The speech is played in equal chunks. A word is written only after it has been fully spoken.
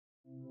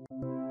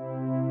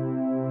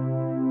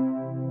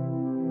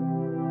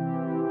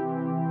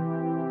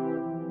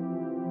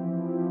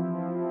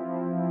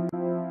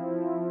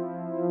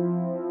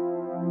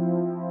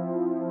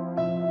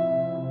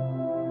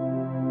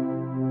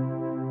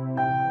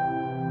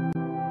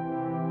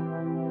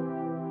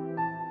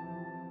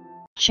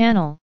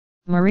Channel,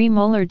 Marie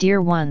Moeller. Dear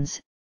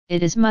ones,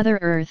 it is Mother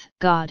Earth,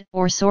 God,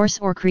 or Source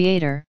or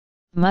Creator,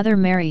 Mother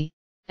Mary,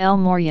 El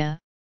Morya,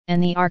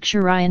 and the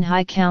Arcturian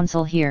High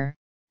Council here,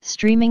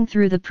 streaming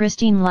through the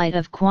pristine light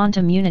of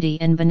quantum unity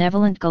and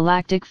benevolent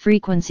galactic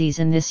frequencies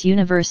in this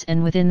universe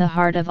and within the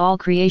heart of all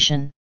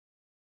creation.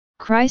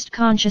 Christ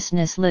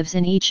consciousness lives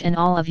in each and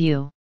all of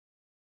you.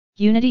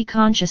 Unity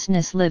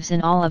consciousness lives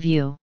in all of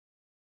you.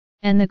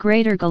 And the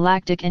greater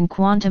galactic and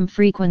quantum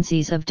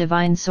frequencies of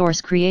Divine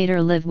Source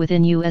Creator live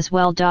within you as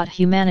well.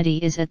 Humanity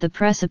is at the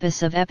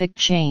precipice of epic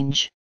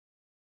change.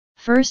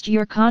 First,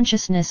 your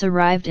consciousness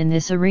arrived in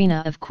this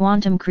arena of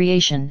quantum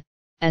creation,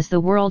 as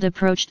the world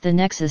approached the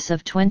nexus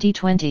of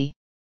 2020.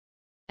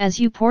 As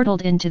you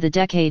portaled into the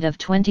decade of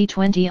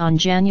 2020 on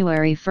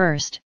January 1,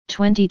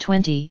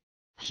 2020,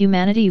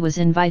 humanity was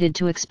invited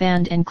to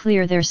expand and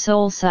clear their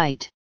soul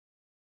sight.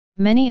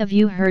 Many of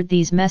you heard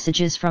these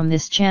messages from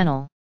this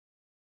channel.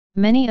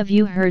 Many of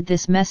you heard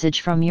this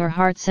message from your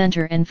heart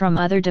center and from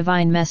other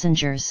divine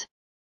messengers.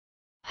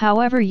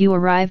 However you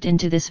arrived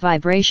into this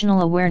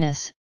vibrational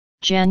awareness,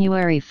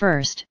 January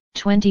 1,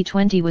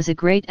 2020 was a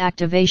great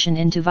activation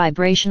into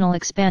vibrational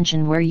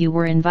expansion where you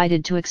were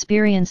invited to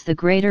experience the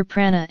greater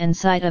prana and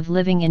sight of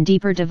living in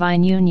deeper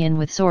divine union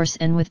with Source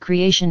and with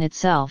creation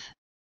itself.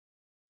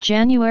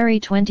 January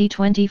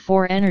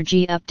 2024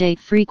 Energy Update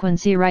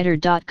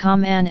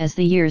FrequencyWriter.com. And as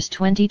the years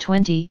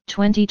 2020,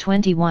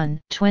 2021,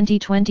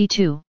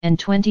 2022, and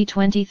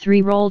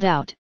 2023 rolled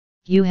out,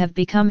 you have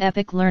become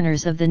epic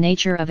learners of the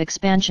nature of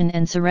expansion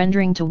and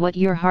surrendering to what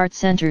your heart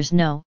centers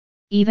know,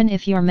 even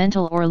if your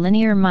mental or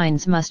linear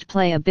minds must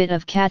play a bit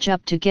of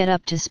catch-up to get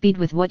up to speed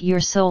with what your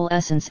soul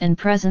essence and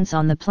presence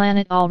on the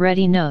planet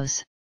already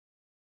knows.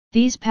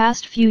 These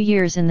past few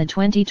years in the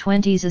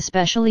 2020s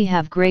especially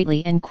have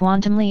greatly and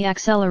quantumly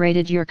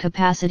accelerated your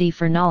capacity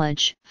for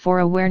knowledge, for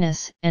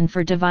awareness, and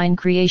for divine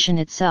creation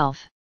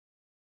itself.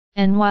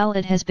 And while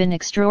it has been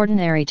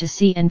extraordinary to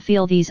see and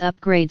feel these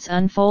upgrades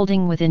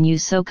unfolding within you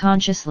so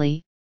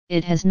consciously,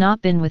 it has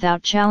not been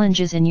without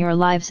challenges in your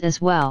lives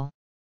as well.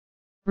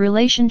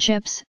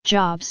 Relationships,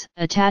 jobs,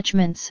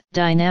 attachments,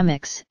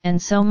 dynamics,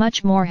 and so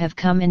much more have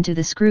come into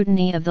the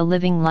scrutiny of the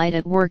living light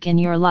at work in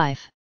your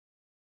life.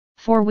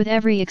 For with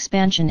every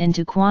expansion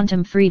into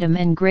quantum freedom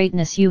and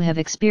greatness you have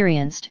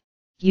experienced,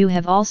 you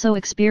have also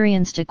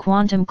experienced a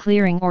quantum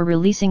clearing or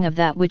releasing of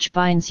that which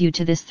binds you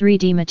to this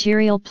 3D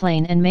material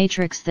plane and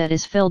matrix that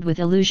is filled with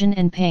illusion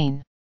and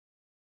pain.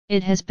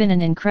 It has been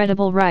an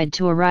incredible ride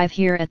to arrive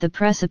here at the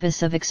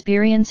precipice of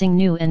experiencing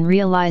new and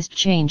realized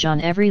change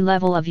on every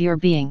level of your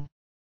being.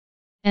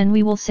 And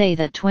we will say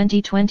that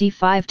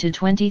 2025 to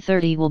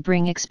 2030 will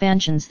bring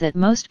expansions that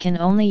most can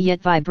only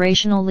yet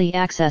vibrationally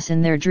access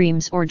in their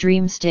dreams or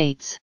dream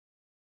states.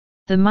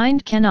 The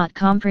mind cannot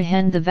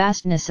comprehend the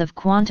vastness of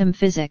quantum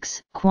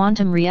physics,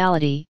 quantum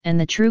reality, and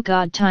the true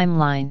God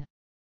timeline.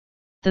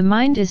 The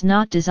mind is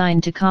not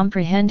designed to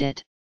comprehend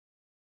it.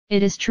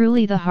 It is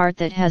truly the heart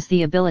that has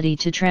the ability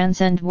to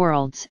transcend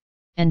worlds,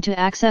 and to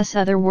access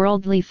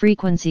otherworldly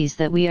frequencies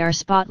that we are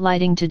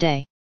spotlighting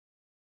today.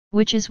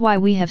 Which is why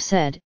we have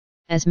said,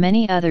 as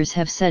many others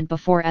have said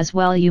before as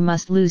well, you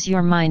must lose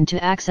your mind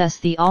to access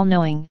the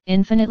all-knowing,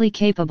 infinitely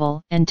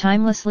capable, and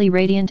timelessly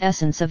radiant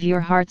essence of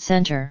your heart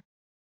center.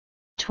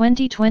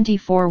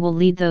 2024 will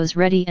lead those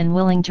ready and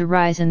willing to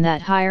rise in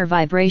that higher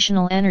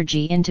vibrational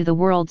energy into the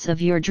worlds of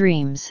your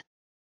dreams.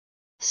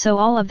 So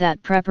all of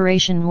that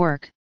preparation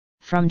work,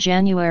 from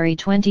January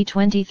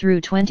 2020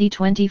 through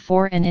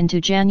 2024 and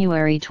into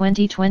January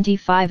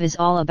 2025, is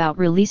all about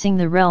releasing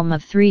the realm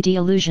of 3D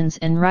illusions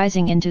and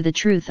rising into the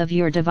truth of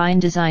your divine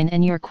design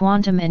and your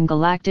quantum and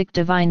galactic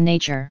divine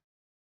nature.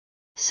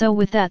 So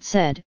with that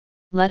said,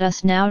 let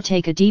us now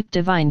take a deep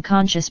divine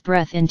conscious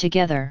breath in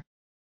together.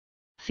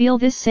 Feel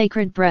this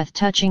sacred breath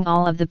touching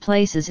all of the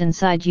places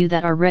inside you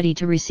that are ready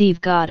to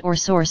receive God or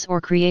Source or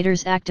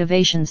Creator's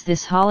activations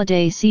this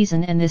holiday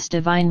season and this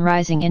divine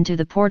rising into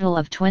the portal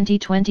of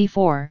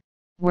 2024,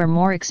 where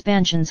more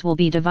expansions will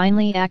be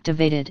divinely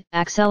activated,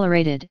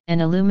 accelerated,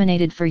 and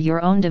illuminated for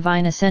your own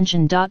divine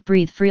ascension.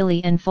 Breathe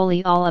freely and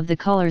fully all of the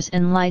colors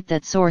and light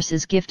that Source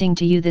is gifting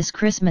to you this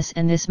Christmas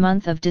and this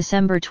month of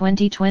December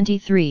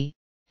 2023,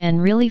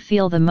 and really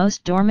feel the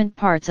most dormant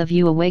parts of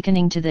you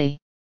awakening to the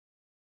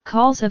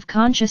calls of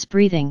conscious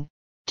breathing,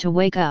 to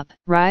wake up,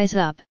 rise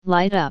up,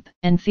 light up,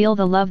 and feel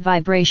the love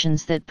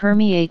vibrations that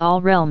permeate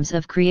all realms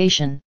of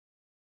creation.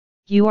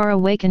 You are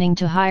awakening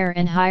to higher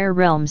and higher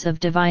realms of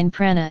divine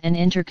prana and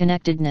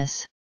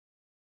interconnectedness.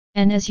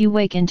 And as you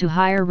wake into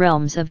higher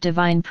realms of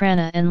divine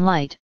prana and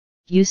light,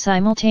 you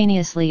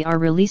simultaneously are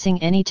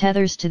releasing any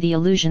tethers to the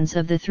illusions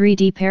of the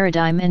 3D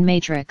paradigm and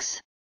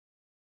matrix.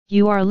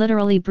 You are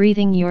literally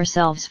breathing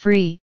yourselves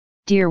free,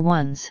 dear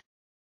ones.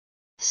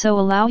 So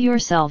allow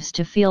yourselves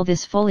to feel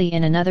this fully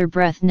in another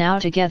breath now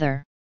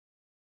together.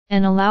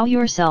 And allow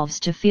yourselves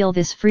to feel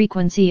this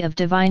frequency of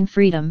divine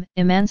freedom,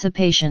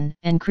 emancipation,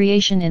 and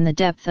creation in the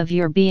depth of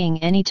your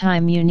being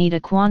anytime you need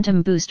a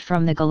quantum boost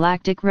from the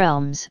galactic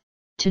realms,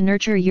 to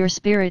nurture your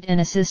spirit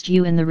and assist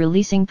you in the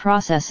releasing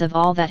process of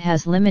all that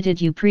has limited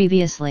you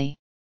previously.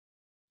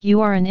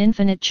 You are an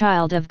infinite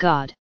child of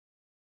God.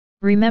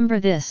 Remember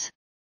this.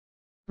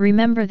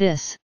 Remember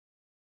this.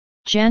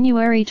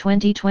 January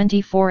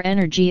 2024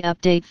 Energy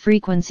Update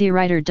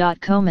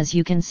FrequencyWriter.com. As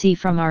you can see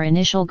from our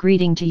initial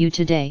greeting to you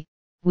today,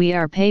 we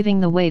are paving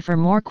the way for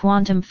more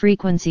quantum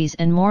frequencies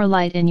and more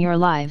light in your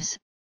lives,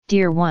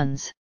 dear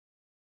ones.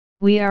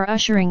 We are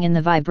ushering in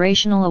the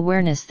vibrational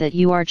awareness that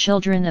you are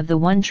children of the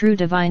one true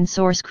divine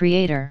source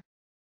creator.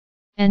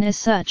 And as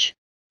such,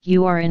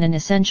 you are in an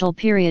essential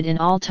period in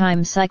all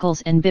time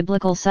cycles and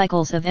biblical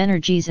cycles of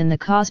energies in the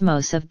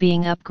cosmos of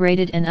being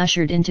upgraded and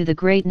ushered into the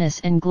greatness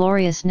and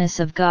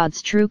gloriousness of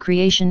God's true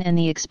creation and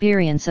the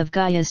experience of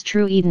Gaia's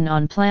true Eden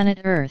on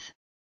planet Earth.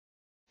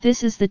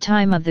 This is the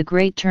time of the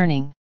great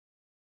turning.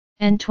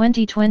 And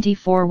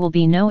 2024 will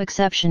be no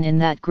exception in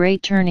that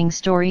great turning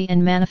story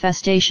and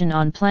manifestation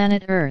on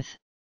planet Earth.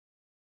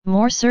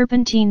 More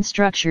serpentine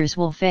structures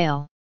will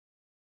fail.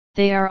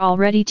 They are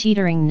already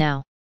teetering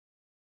now.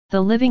 The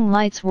living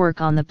light's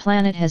work on the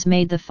planet has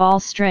made the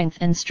false strength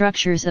and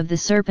structures of the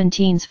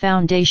serpentine's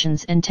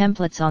foundations and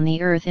templates on the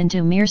earth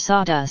into mere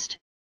sawdust,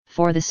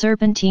 for the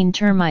serpentine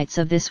termites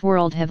of this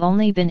world have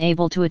only been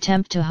able to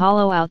attempt to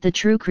hollow out the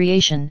true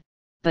creation,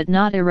 but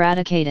not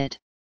eradicate it.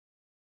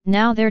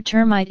 Now their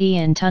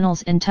termite-ian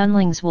tunnels and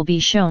tunnelings will be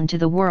shown to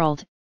the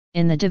world,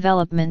 in the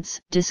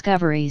developments,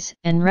 discoveries,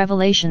 and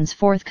revelations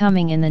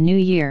forthcoming in the new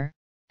year,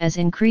 as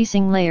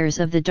increasing layers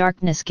of the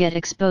darkness get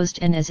exposed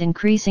and as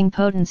increasing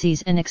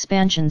potencies and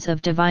expansions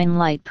of divine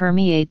light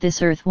permeate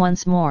this earth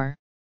once more.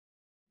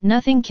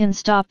 Nothing can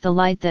stop the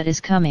light that is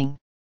coming.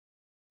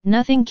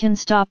 Nothing can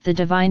stop the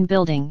divine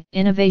building,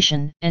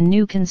 innovation, and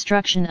new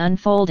construction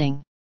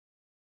unfolding.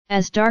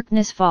 As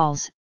darkness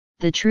falls,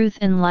 the truth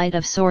and light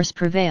of Source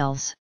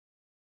prevails.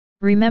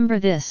 Remember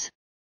this.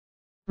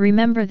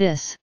 Remember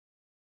this.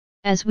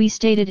 As we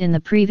stated in the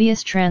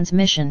previous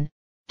transmission,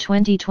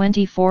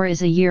 2024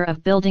 is a year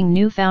of building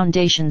new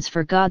foundations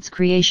for God's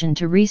creation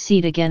to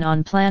reseed again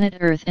on planet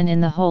Earth and in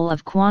the whole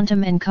of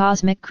quantum and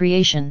cosmic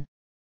creation.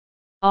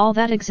 All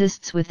that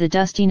exists with the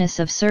dustiness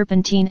of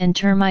serpentine and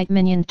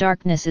termite-minioned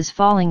darkness is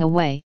falling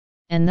away,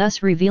 and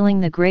thus revealing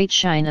the great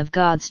shine of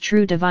God's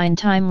true divine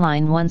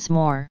timeline once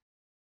more.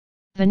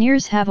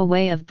 Veneers have a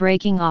way of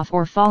breaking off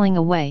or falling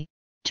away,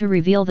 to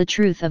reveal the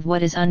truth of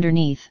what is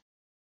underneath.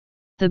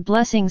 The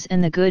blessings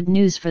and the good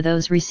news for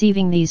those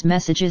receiving these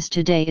messages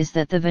today is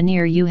that the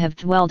veneer you have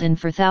dwelled in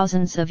for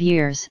thousands of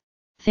years,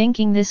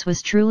 thinking this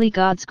was truly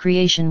God's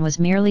creation, was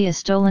merely a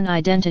stolen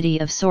identity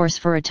of Source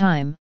for a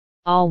time,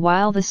 all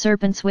while the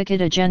serpent's wicked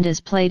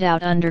agendas played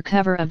out under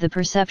cover of the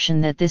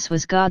perception that this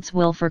was God's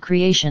will for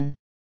creation.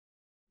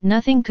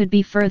 Nothing could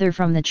be further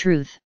from the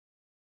truth.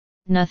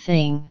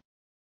 Nothing.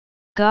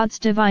 God's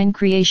divine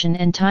creation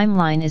and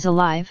timeline is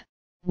alive,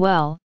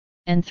 well,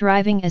 and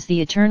thriving as the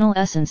eternal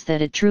essence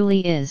that it truly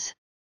is.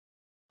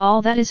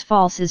 All that is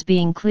false is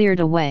being cleared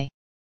away.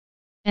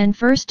 And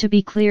first to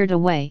be cleared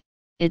away,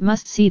 it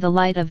must see the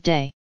light of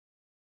day.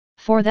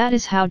 For that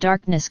is how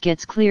darkness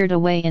gets cleared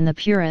away in the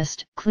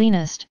purest,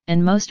 cleanest,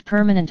 and most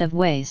permanent of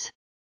ways.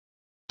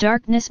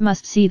 Darkness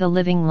must see the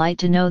living light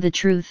to know the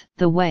truth,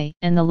 the way,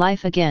 and the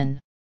life again.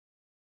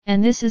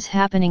 And this is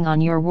happening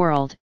on your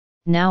world,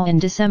 now in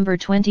December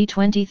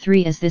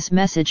 2023, as this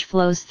message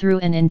flows through,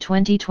 and in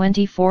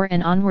 2024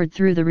 and onward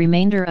through the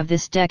remainder of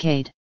this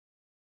decade.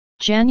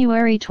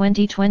 January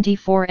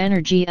 2024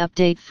 Energy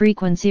Update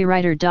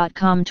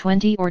FrequencyWriter.com.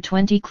 20 or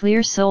 20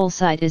 clear soul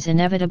sight is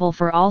inevitable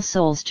for all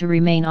souls to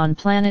remain on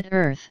planet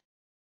Earth.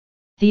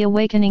 The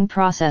awakening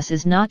process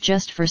is not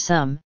just for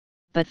some,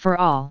 but for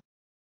all.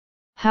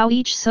 How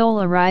each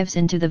soul arrives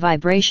into the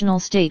vibrational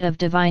state of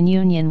divine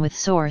union with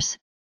Source,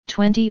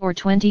 20 or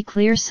 20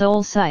 clear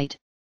soul sight,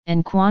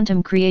 and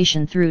quantum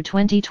creation through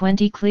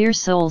 2020 clear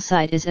soul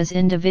sight is as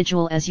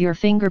individual as your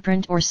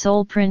fingerprint or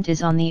soul print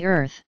is on the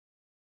earth.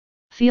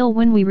 Feel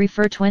when we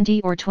refer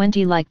 20 or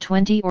 20 like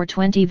 20 or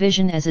 20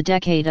 vision as a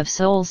decade of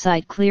soul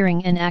sight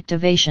clearing and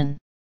activation.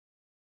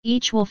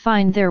 Each will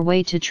find their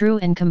way to true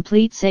and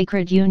complete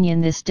sacred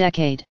union this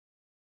decade.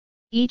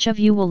 Each of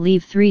you will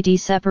leave 3D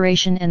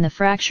separation and the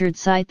fractured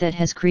sight that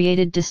has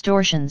created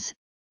distortions,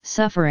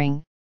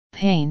 suffering,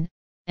 pain,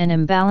 and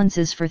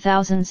imbalances for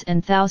thousands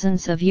and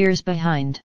thousands of years behind.